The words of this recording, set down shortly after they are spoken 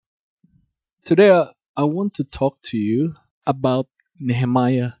Today, I want to talk to you about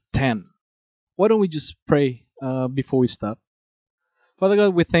Nehemiah 10. Why don't we just pray before we start? Father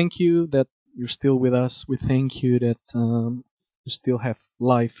God, we thank you that you're still with us. We thank you that you still have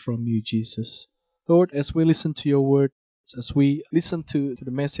life from you, Jesus. Lord, as we listen to your word, as we listen to the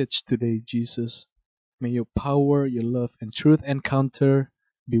message today, Jesus, may your power, your love, and truth encounter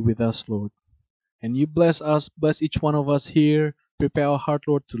be with us, Lord. And you bless us, bless each one of us here. Prepare our heart,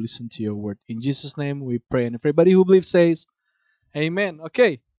 Lord, to listen to your word. In Jesus' name we pray. And everybody who believes says, Amen.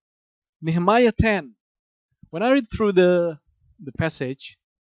 Okay. Nehemiah 10. When I read through the passage,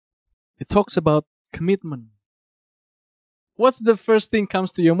 it talks about commitment. What's the first thing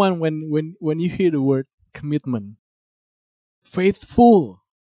comes to your mind when you hear the word commitment? Faithful.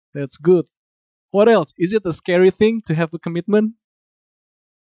 That's good. What else? Is it a scary thing to have a commitment?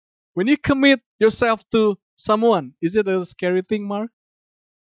 When you commit yourself to someone, is it a scary thing, Mark?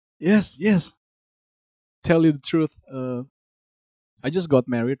 Yes. Tell you the truth. I just got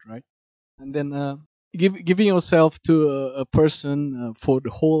married, right? And then giving yourself to a person for the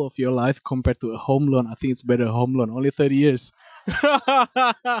whole of your life compared to a home loan, I think it's better a home loan, only 30 years.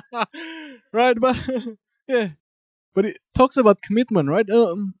 Right, but yeah. But it talks about commitment, right?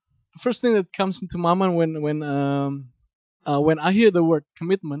 First thing that comes into my mind when I hear the word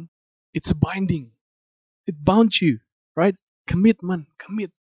commitment, it's a binding. It bound you, right? Commitment,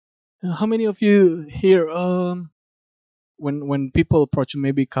 commit. How many of you here, when people approach you,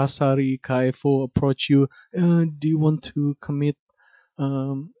 maybe Kasari, Kaifo approach you, do you want to commit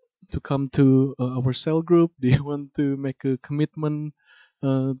to come to our cell group? Do you want to make a commitment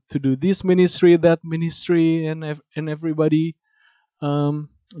to do this ministry, that ministry, and everybody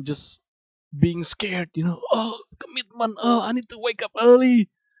just being scared, oh, commitment, oh, I need to wake up early.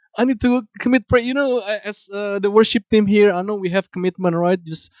 I need to commit prayer. As the worship team here, I know we have commitment, right?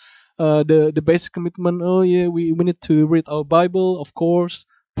 Just the basic commitment. Oh yeah, we need to read our Bible, of course.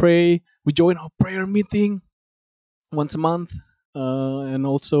 Pray. We join our prayer meeting once a month, and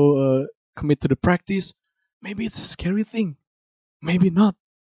also commit to the practice. Maybe it's a scary thing. Maybe not.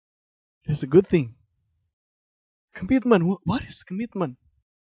 It's a good thing. Commitment. What is commitment?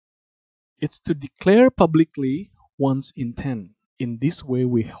 It's to declare publicly one's intent. In this way,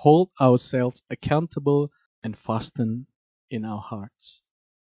 we hold ourselves accountable and fasten in our hearts.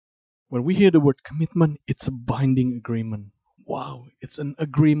 When we hear the word commitment, it's a binding agreement. Wow, it's an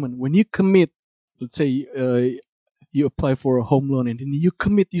agreement. When you commit, let's say you apply for a home loan and then you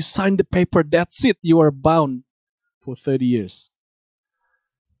commit, you sign the paper, that's it. You are bound for 30 years.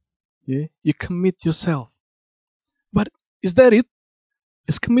 Yeah? You commit yourself. But is that it?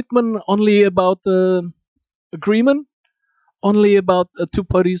 Is commitment only about agreement? Only about two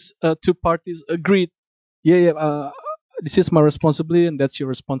parties agreed. This is my responsibility and that's your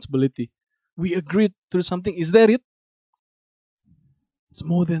responsibility. We agreed to something. Is that it? It's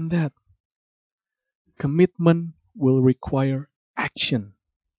more than that. Commitment will require action.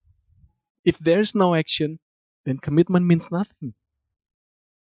 If there's no action, then commitment means nothing.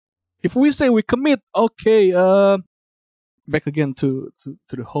 If we say we commit, okay, back again to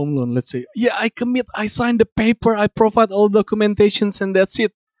the home loan, let's say, yeah, I commit, I sign the paper, I provide all documentations and that's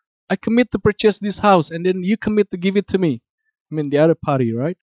it. I commit to purchase this house and then you commit to give it to me. I mean, the other party,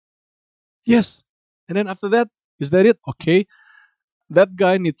 right? Yes. And then after that, is that it? Okay. That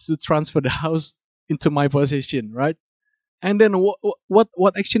guy needs to transfer the house into my possession, right? And then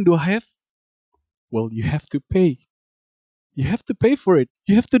what action do I have? Well, you have to pay. You have to pay for it.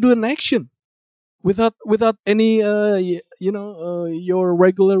 You have to do an action. Without any your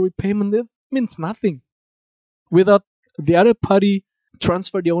regular repayment, it means nothing. Without the other party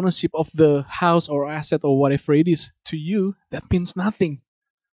transfer the ownership of the house or asset or whatever it is to you, that means nothing.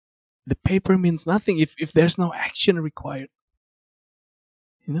 The paper means nothing if there's no action required.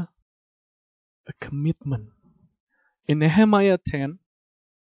 A commitment. In Nehemiah 10,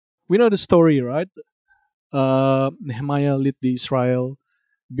 we know the story, right? Nehemiah led the Israel,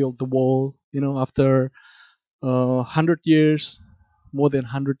 built the wall, after 100 years, more than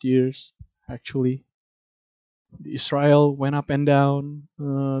 100 years, actually. Israel went up and down.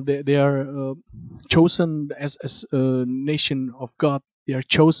 They are chosen as a nation of God. They are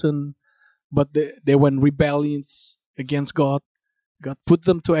chosen, but they went rebellious against God. God put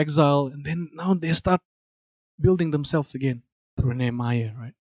them to exile, and then now they start building themselves again through Nehemiah,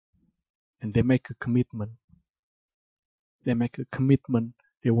 right? And they make a commitment. They make a commitment.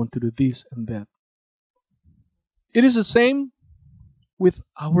 They want to do this and that. It is the same with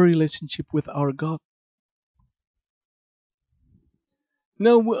our relationship with our God.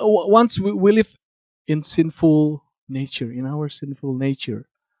 No, once we live in sinful nature, in our sinful nature,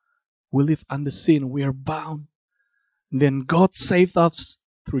 We live under sin. We are bound. And then God saved us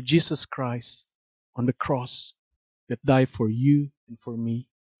through Jesus Christ on the cross that died for you and for me.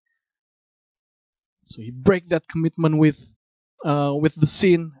 So He break that commitment with the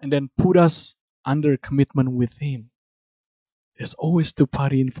sin and then put us under commitment with Him. There's always two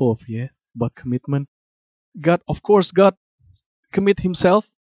party involved, yeah, about commitment. God commit Himself,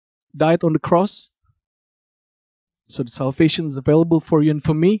 died on the cross, so the salvation is available for you and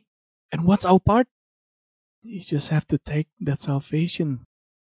for me. And what's our part? You just have to take that salvation.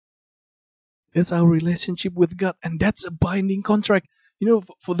 That's our relationship with God, and that's a binding contract.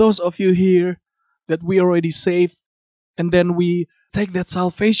 For those of you here that we already saved, and then we take that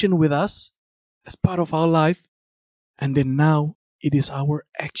salvation with us as part of our life, and then now it is our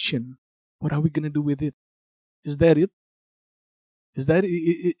action. What are we going to do with it? Is that it?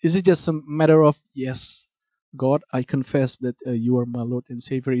 Is it just a matter of, yes, God, I confess that you are my Lord and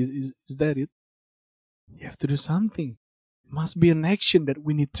Savior? Is that it? You have to do something. It must be an action that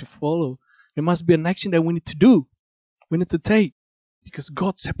we need to follow. It must be an action that we need to do. We need to take. Because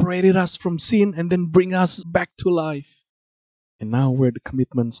God separated us from sin and then bring us back to life. And now where the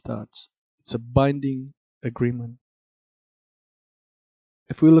commitment starts. It's a binding agreement.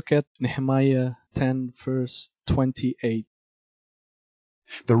 If we look at Nehemiah 10 verse 28.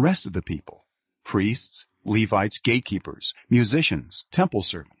 The rest of the people, priests, Levites, gatekeepers, musicians, temple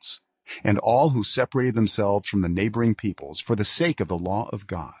servants, and all who separated themselves from the neighboring peoples for the sake of the law of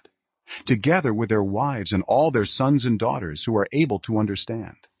God, together with their wives and all their sons and daughters who are able to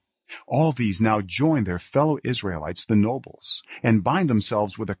understand. All these now join their fellow Israelites, the nobles, and bind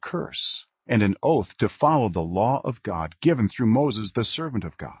themselves with a curse and an oath to follow the law of God given through Moses, the servant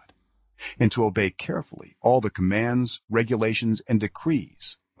of God, and to obey carefully all the commands, regulations, and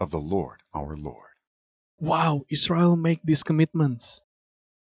decrees of the Lord our Lord. Wow, Israel make these commitments.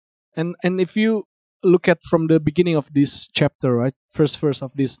 And if you look at from the beginning of this chapter, right, first verse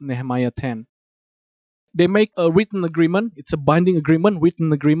of this Nehemiah 10, they make a written agreement. It's a binding agreement,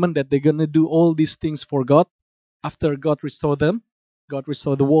 written agreement that they're going to do all these things for God after God restore them. God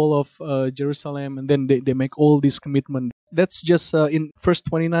restore the wall of Jerusalem, and then they make all these commitment. That's just in verse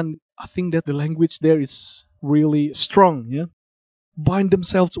 29. I think that the language there is really strong, yeah? Bind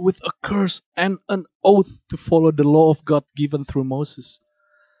themselves with a curse and an oath to follow the law of God given through Moses,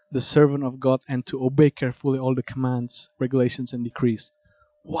 the servant of God, and to obey carefully all the commands, regulations, and decrees.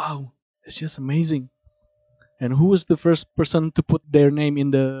 Wow, it's just amazing. And who was the first person to put their name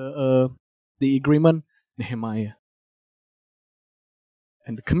in the agreement? Nehemiah.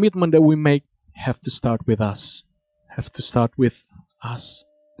 And the commitment that we make have to start with us. Have to start with us,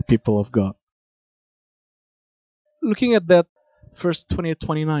 the people of God. Looking at that, verse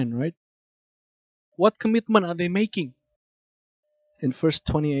 28-29, right? What commitment are they making? In verse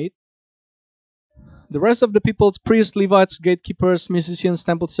 28, the rest of the people's priests, Levites, gatekeepers, musicians,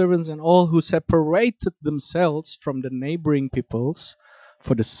 temple servants, and all who separated themselves from the neighboring peoples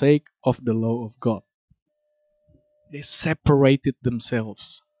for the sake of the law of God. They separated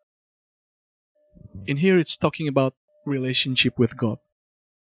themselves. In here it's talking about relationship with God.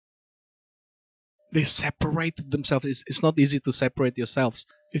 They separated themselves. It's not easy to separate yourselves.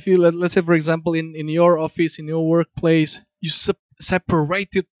 If you, let's say for example, in your office, in your workplace, you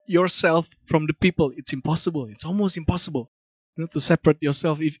separated yourself from the people. It's impossible. It's almost impossible, to separate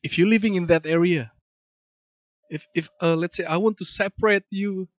yourself. If you're living in that area, if let's say I want to separate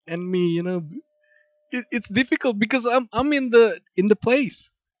you and me, it's difficult because I'm in the place.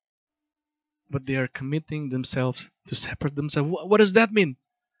 But they are committing themselves to separate themselves. What does that mean?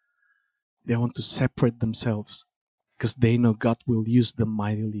 They want to separate themselves because they know God will use them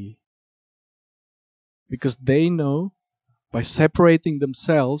mightily. Because they know by separating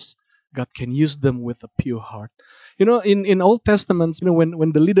themselves, God can use them with a pure heart. In Old Testament,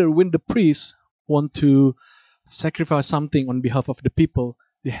 when the leader, when the priests want to sacrifice something on behalf of the people,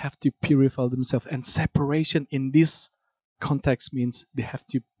 they have to purify themselves. And separation in this context means they have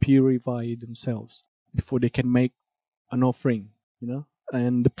to purify themselves before they can make an offering,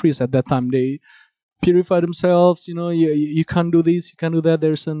 And the priests at that time, they purify themselves. You can't do this, you can't do that.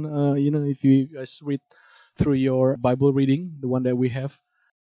 There's an, if you guys read through your Bible reading, the one that we have,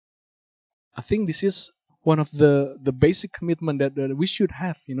 I think this is one of the basic commitment that we should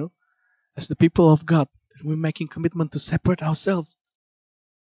have, as the people of God. That we're making commitment to separate ourselves.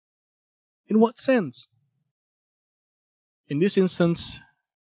 In what sense? In this instance,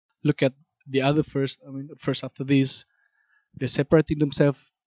 look at the other verse. First after this, they're separating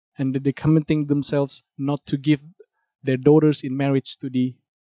themselves and they're committing themselves not to give their daughters in marriage to the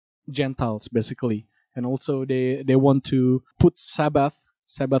Gentiles, basically. And also they want to put Sabbath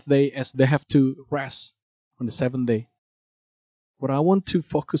Sabbath day as they have to rest on the seventh day. What I want to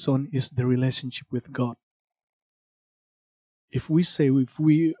focus on is the relationship with God. If we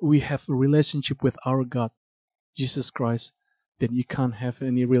have a relationship with our God, Jesus Christ, then you can't have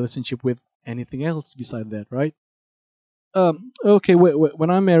any relationship with anything else beside that, right? Okay, when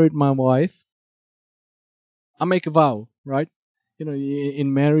I married my wife, I make a vow, right? You know,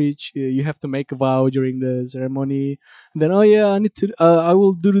 in marriage, you have to make a vow during the ceremony. And then, oh yeah, I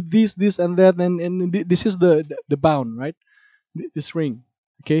will do this, and that, and this is the bound, right? This ring,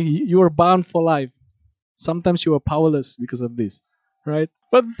 okay? You are bound for life. Sometimes you are powerless because of this, right?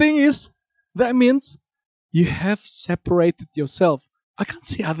 But the thing is, that means you have separated yourself. I can't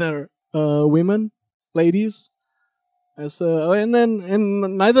see other women, ladies, and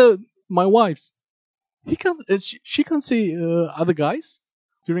neither my wives. She can't see other guys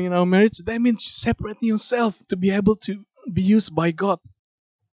during our marriage. That means you separate yourself to be able to be used by God.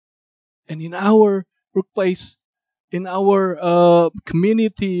 And in our workplace, in our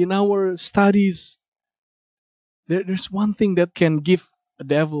community, in our studies, there's one thing that can give a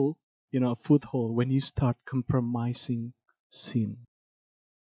devil, a foothold when you start compromising sin.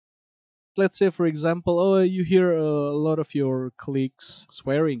 Let's say, for example, you hear a lot of your colleagues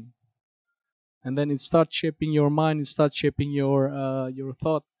swearing, and then it starts shaping your mind. It starts shaping your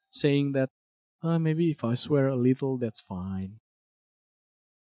thought, saying that maybe if I swear a little, that's fine.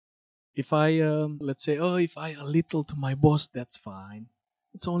 If I let's say, if I a little to my boss, that's fine.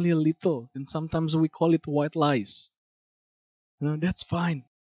 It's only a little, and sometimes we call it white lies. That's fine.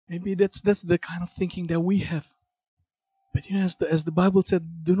 Maybe that's the kind of thinking that we have. But as the Bible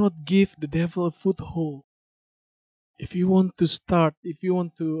said, do not give the devil a foothold. If you want to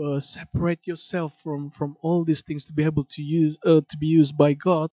separate yourself from all these things to be able to be used by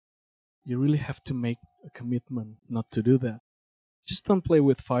God, you really have to make a commitment not to do that. Just don't play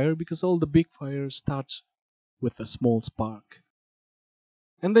with fire, because all the big fire starts with a small spark.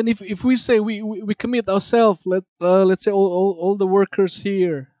 And then if we say we commit ourselves, let's say all the workers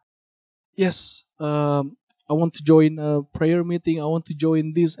here, yes, I want to join a prayer meeting, I want to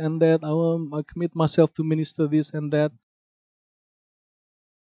join this and that, I commit myself to minister this and that.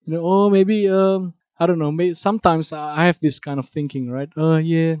 Or maybe I don't know, maybe sometimes I have this kind of thinking, right?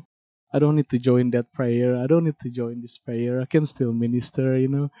 Yeah, I don't need to join that prayer, I don't need to join this prayer, I can still minister.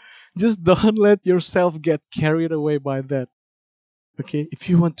 Just don't let yourself get carried away by that. Okay, if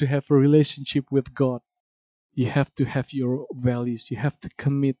you want to have a relationship with God, you have to have your values, you have to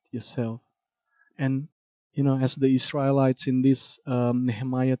commit yourself. And as the Israelites in this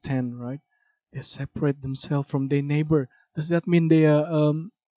Nehemiah 10, right? They separate themselves from their neighbor. Does that mean they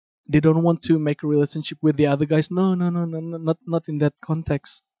don't want to make a relationship with the other guys? No, not in that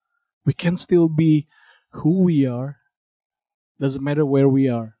context. We can still be who we are. Doesn't matter where we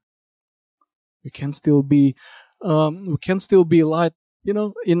are. We can still be light.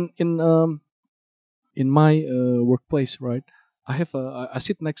 In my workplace, right? I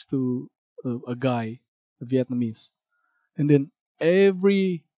sit next to a guy, a Vietnamese, and then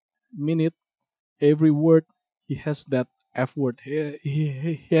every minute, every word, he has that F word.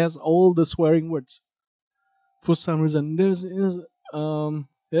 He has all the swearing words. For some reason, there are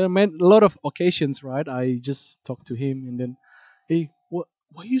a lot of occasions, right? I just talk to him, and then, hey, what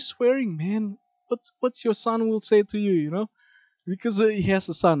are you swearing, man? What's your son will say to you, because he has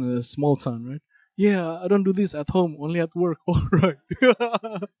a son, a small son, right? Yeah, I don't do this at home, only at work. All right.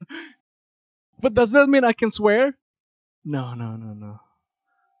 But does that mean I can swear? No.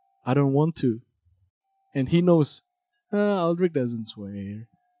 I don't want to. And he knows, Aldrich doesn't swear.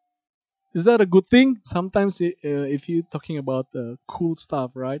 Is that a good thing? Sometimes if you're talking about cool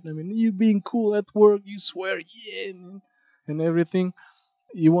stuff, right? I mean, you being cool at work, you swear, yeah, and everything.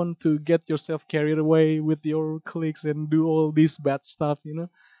 You want to get yourself carried away with your colleagues and do all this bad stuff,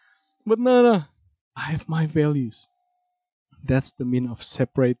 But no. I have my values. That's the meaning of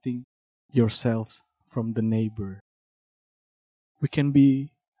separating yourselves from the neighbor. We can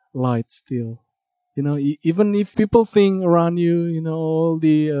be light still. Even if people think around you, all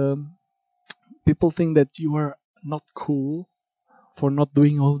the people think that you are not cool for not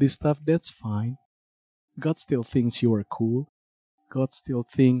doing all this stuff, that's fine. God still thinks you are cool. God still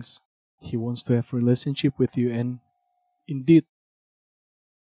thinks He wants to have a relationship with you. And indeed,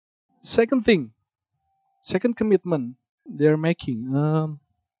 second commitment they're making.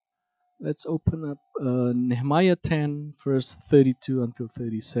 Let's open up Nehemiah 10, verse 32 until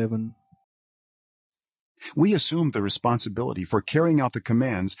 37. We assume the responsibility for carrying out the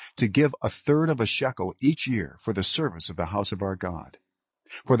commands to give 1/3 of a shekel each year for the service of the house of our God,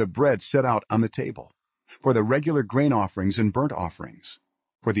 for the bread set out on the table, for the regular grain offerings and burnt offerings,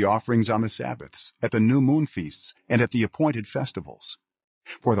 for the offerings on the Sabbaths, at the new moon feasts, and at the appointed festivals,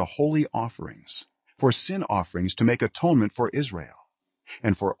 for the holy offerings, for sin offerings to make atonement for Israel,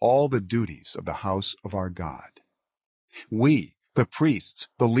 and for all the duties of the house of our God. We, the priests,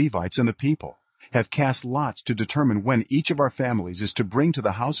 the Levites, and the people, have cast lots to determine when each of our families is to bring to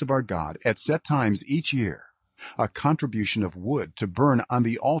the house of our God at set times each year a contribution of wood to burn on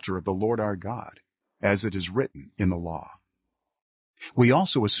the altar of the Lord our God, as it is written in the law. We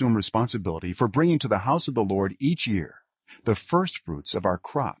also assume responsibility for bringing to the house of the Lord each year the first fruits of our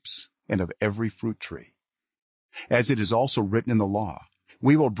crops and of every fruit tree. As it is also written in the law,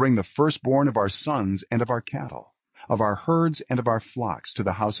 we will bring the firstborn of our sons and of our cattle, of our herds and of our flocks to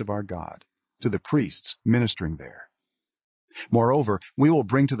the house of our God, to the priests ministering there. Moreover, we will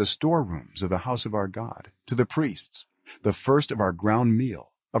bring to the storerooms of the house of our God, to the priests, the first of our ground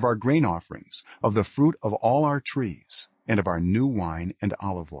meal, of our grain offerings, of the fruit of all our trees, and of our new wine and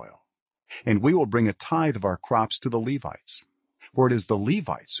olive oil. And we will bring a tithe of our crops to the Levites, for it is the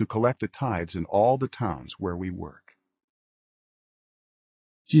Levites who collect the tithes in all the towns where we work.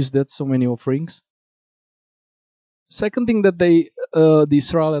 Geez, that's so many offerings. Second thing that the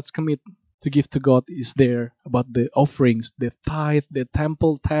Israelites commit to give to God is there about the offerings, the tithe, the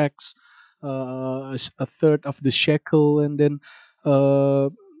temple tax, a third of the shekel, and then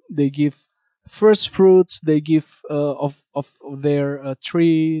they give first fruits. They give of their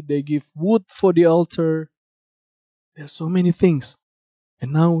tree. They give wood for the altar. There's so many things.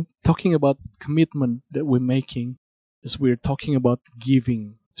 And now talking about commitment that we're making is we're talking about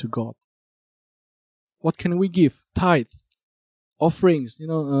giving to God. What can we give? Tithe, offerings.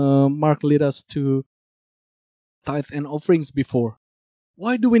 Mark led us to tithe and offerings before.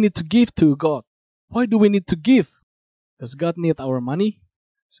 Why do we need to give to God? Why do we need to give? Does God need our money?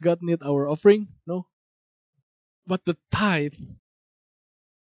 Does God need our offering? No. But the tithe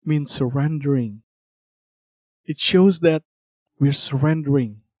means surrendering. It shows that we're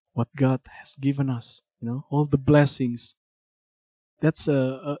surrendering what God has given us. All the blessings. That's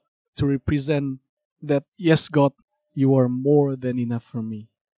to represent that, yes, God, you are more than enough for me.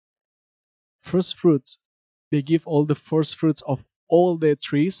 First fruits, they give all the first fruits of all their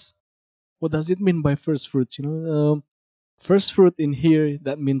trees. What does it mean by first fruits? First fruit in here,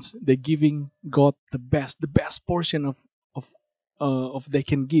 that means they're giving God the best portion of they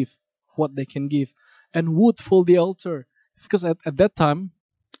can give, what they can give, and wood for the altar, because at that time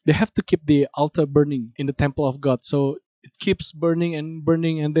they have to keep the altar burning in the temple of God, so it keeps burning,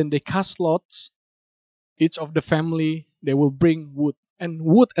 and then they cast lots. Each of the family, they will bring wood. And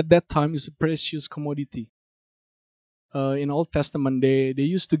wood at that time is a precious commodity. In Old Testament, they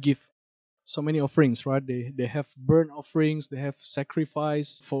used to give so many offerings, right? They have burnt offerings, they have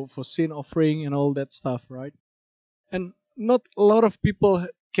sacrifice for sin offering and all that stuff, right? And not a lot of people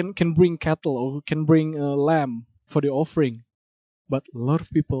can bring cattle or can bring lamb for the offering. But a lot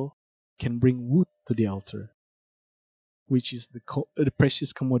of people can bring wood to the altar, which is the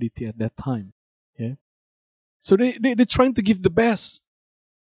precious commodity at that time. Yeah. So they're trying to give the best.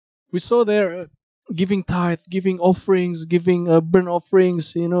 We saw there giving tithe, giving offerings, giving burnt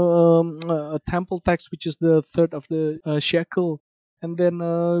offerings, a temple tax, which is the third of the shekel, and then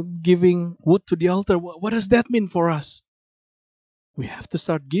giving wood to the altar. What does that mean for us? We have to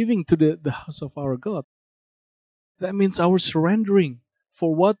start giving to the house of our God. That means our surrendering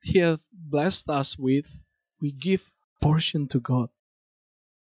for what He has blessed us with. We give portion to God.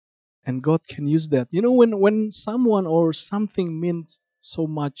 And God can use that. When someone or something means so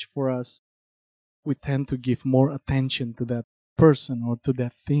much for us, we tend to give more attention to that person or to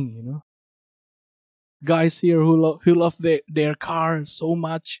that thing, Guys here who love their car so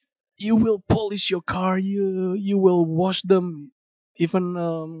much, you will polish your car, you will wash them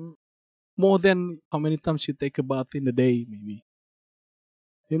even more than how many times you take a bath in a day, maybe.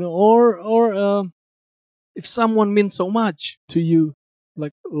 Or if someone means so much to you,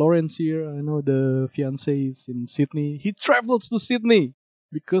 like Lawrence here, I know the fiancé is in Sydney. He travels to Sydney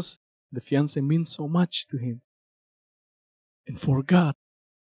because the fiancé means so much to him. And for God,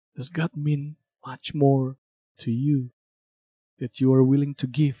 does God mean much more to you that you are willing to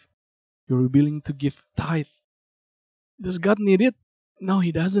give? You're willing to give tithe. Does God need it? No,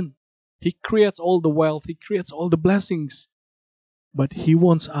 He doesn't. He creates all the wealth. He creates all the blessings. But He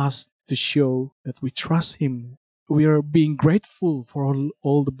wants us to show that we trust Him. We are being grateful for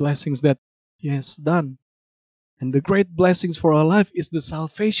all the blessings that He has done. And the great blessings for our life is the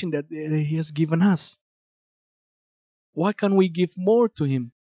salvation that He has given us. Why can't we give more to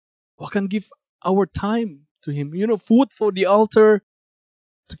Him? Why can't we give our time to Him? Food for the altar,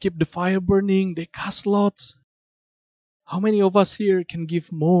 to keep the fire burning, they cast lots. How many of us here can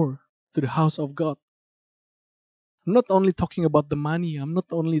give more to the house of God? I'm not only talking about the money. I'm not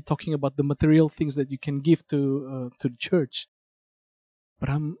only talking about the material things that you can give to the church, but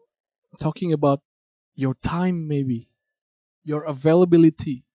I'm talking about your time, maybe your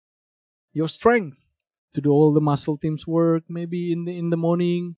availability, your strength to do all the muscle teams work, maybe in the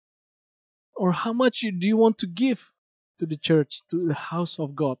morning, or how much do you want to give to the church, to the house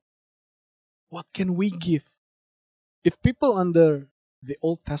of God? What can we give? If people under the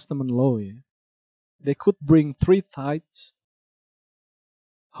Old Testament law, they could bring 3 tithes,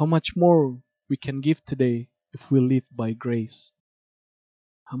 how much more we can give today if we live by grace?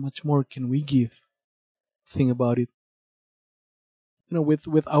 How much more can we give? Think about it.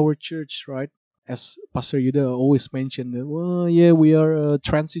 With our church, right? As Pastor Yuda always mentioned, well, yeah, we are a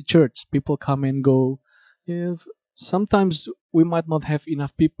transit church. People come and go. Yeah, sometimes we might not have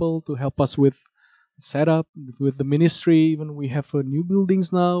enough people to help us with setup, with the ministry. Even we have new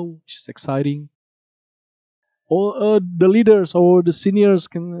buildings now, which is exciting. Or the leaders or the seniors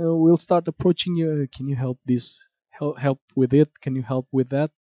will start approaching you. Can you help this? Help with it? Can you help with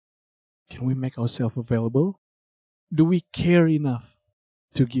that? Can we make ourselves available? Do we care enough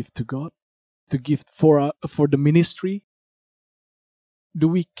to give to God? To give for the ministry? Do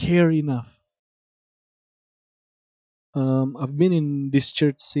we care enough? I've been in this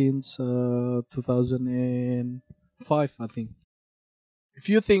church since 2005, I think. If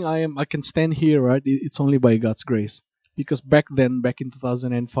you think I can stand here, right? It's only by God's grace. Because back in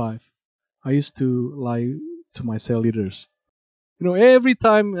 2005, I used to lie to my cell leaders. Every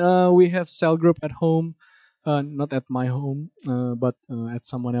time we have cell group at home, not at my home, but at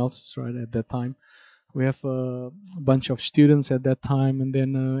someone else's, right? At that time, we have a bunch of students at that time, and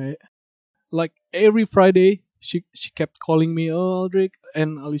then like every Friday, she kept calling me, "Oh, Aldrich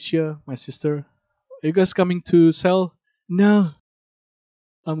and Alicia, my sister, are you guys coming to cell?" No,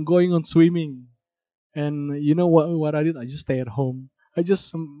 I'm going on swimming. And you know what I did? I just stay at home. I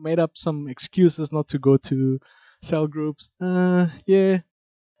just made up some excuses not to go to cell groups. Yeah.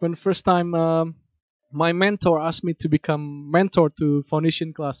 When first time my mentor asked me to become mentor to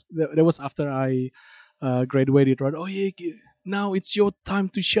foundation class, that was after I graduated, right? Oh yeah, now it's your time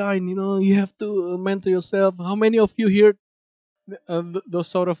to shine. You have to mentor yourself. How many of you hear those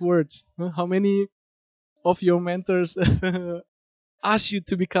sort of words? How many of your mentors ask you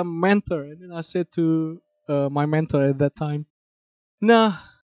to become mentor? And then I said to my mentor at that time, "Nah,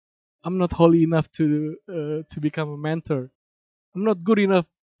 I'm not holy enough to become a mentor. I'm not good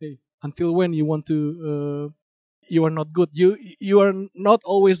enough." Hey, until when you want to? You are not good. You are not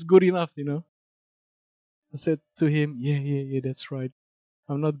always good enough. I said to him, "Yeah, yeah, yeah. That's right.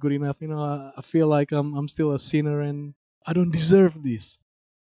 I'm not good enough. I feel like I'm still a sinner and I don't deserve this."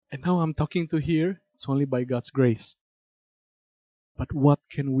 And now I'm talking to here. It's only by God's grace. But what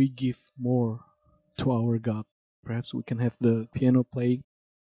can we give more to our God? Perhaps we can have the piano playing.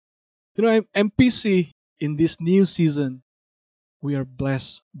 MPC in this new season, we are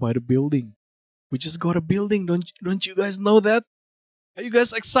blessed by the building. We just got a building. Don't you guys know that? Are you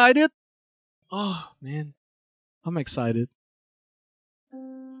guys excited? Oh man, I'm excited.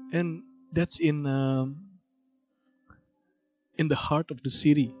 And that's in the heart of the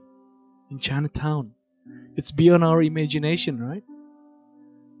city, in Chinatown. It's beyond our imagination, right?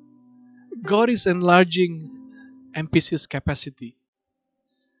 God is enlarging MPC's capacity.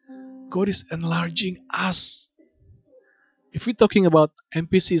 God is enlarging us. If we're talking about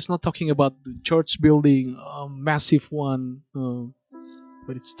MPC, it's not talking about the church building, a massive one,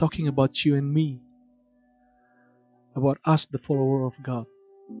 but it's talking about you and me, about us, the follower of God.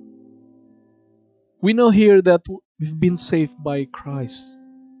 We know here that we've been saved by Christ.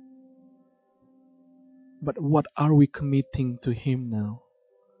 But what are we committing to Him now?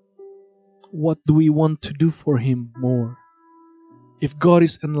 What do we want to do for Him more? If God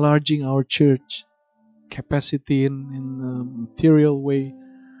is enlarging our church capacity in a material way,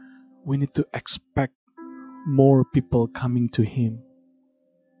 we need to expect more people coming to Him.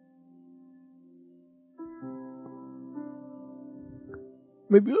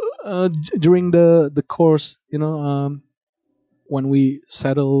 Maybe during the course, when we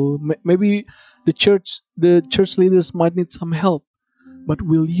settle, maybe the church leaders might need some help. But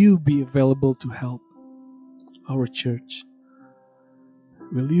will you be available to help our church?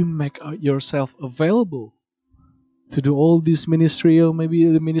 Will you make yourself available to do all this ministry, or maybe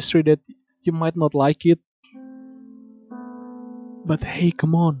the ministry that you might not like it? But hey,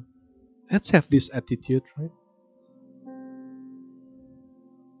 come on. Let's have this attitude, right?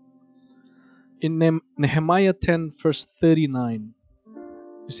 In Nehemiah 10 verse 39,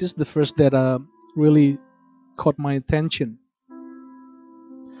 this is the verse that really caught my attention.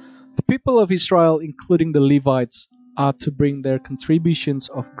 The people of Israel, including the Levites, are to bring their contributions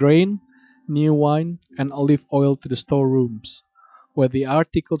of grain, new wine, and olive oil to the storerooms, where the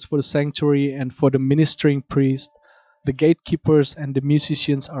articles for the sanctuary and for the ministering priest, the gatekeepers, and the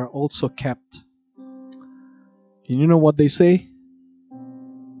musicians are also kept. You know what they say?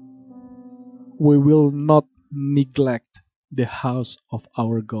 We will not neglect the house of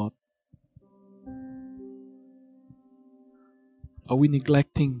our God. Are we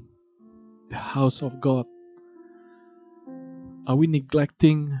neglecting the house of God? Are we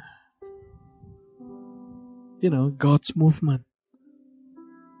neglecting, God's movement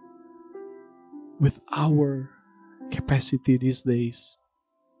with our capacity these days?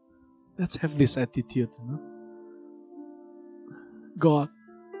 Let's have this attitude, God,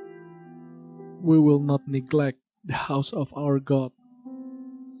 we will not neglect the house of our God.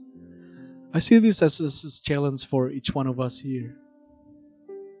 I see this as a challenge for each one of us here.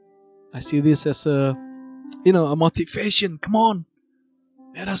 I see this as a motivation. Come on,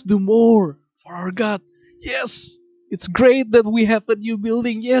 let us do more for our God. Yes, it's great that we have a new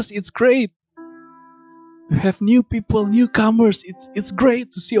building. Yes, it's great to have new people, newcomers. It's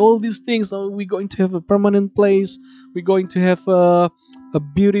great to see all these things. We're going to have a permanent place. We're going to have a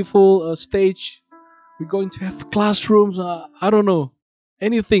beautiful stage. We're going to have classrooms. I don't know,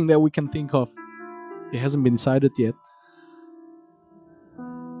 anything that we can think of. It hasn't been decided yet.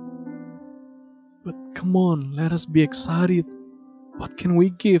 But come on, let us be excited. What can we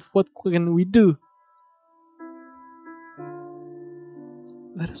give? What can we do?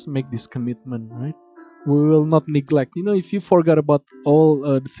 Let us make this commitment, right? We will not neglect. If you forgot about all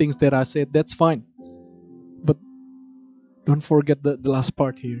the things that I said, that's fine. But don't forget the last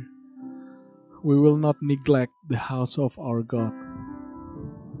part here. We will not neglect the house of our God.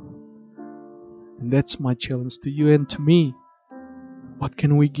 And that's my challenge to you and to me. What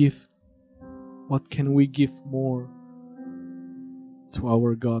can we give? What can we give more to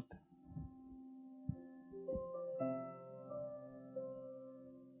our God?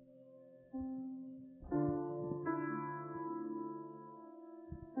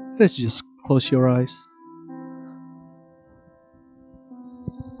 Let's just close your eyes.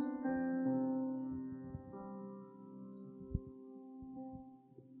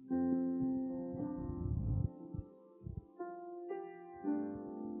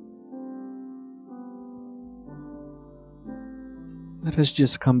 Let us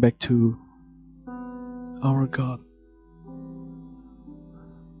just come back to our God.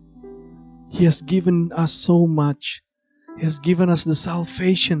 He has given us so much. He has given us the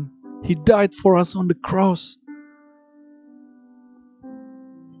salvation. He died for us on the cross.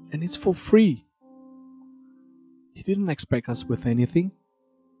 And it's for free. He didn't expect us with anything.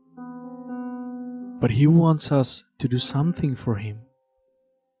 But He wants us to do something for Him.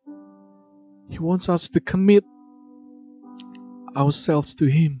 He wants us to commit ourselves to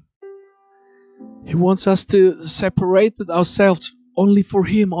Him. He wants us to separate ourselves only for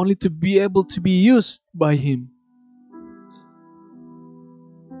Him, only to be able to be used by Him.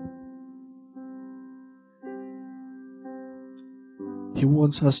 He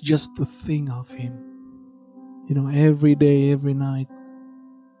wants us just to think of Him. Every day, every night.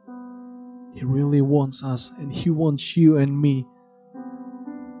 He really wants us, and He wants you and me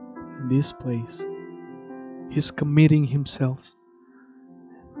in this place. He's committing Himself.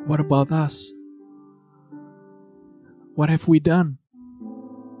 What about us? What have we done?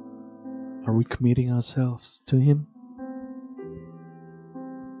 Are we committing ourselves to Him?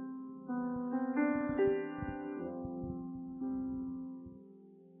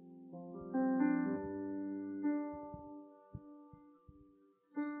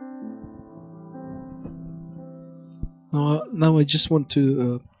 Now I just want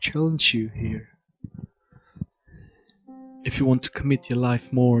to challenge you here. If you want to commit your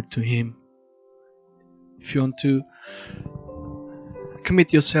life more to Him, if you want to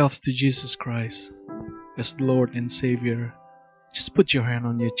commit yourself to Jesus Christ as the Lord and Savior, just put your hand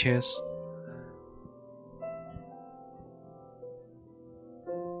on your chest.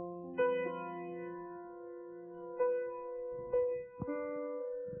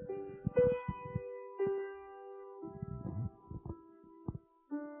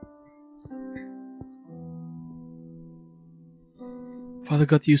 Father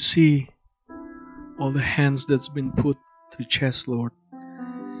God, you see all the hands that's been put to chest, Lord.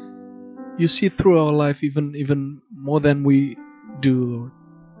 You see through our life even more than we do, Lord.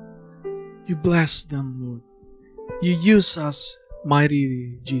 You bless them, Lord. You use us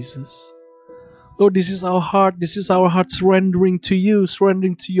mightily, Jesus. Lord, this is our heart. This is our heart surrendering to you,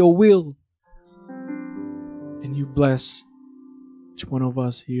 surrendering to your will. Can you bless each one of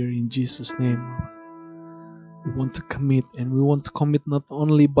us here in Jesus' name? We want to commit, and we want to commit not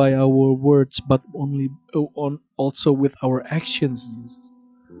only by our words, but also with our actions, Jesus.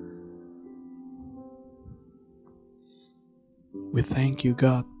 We thank you,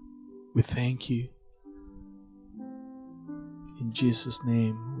 God. We thank you. In Jesus'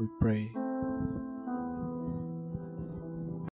 name we pray.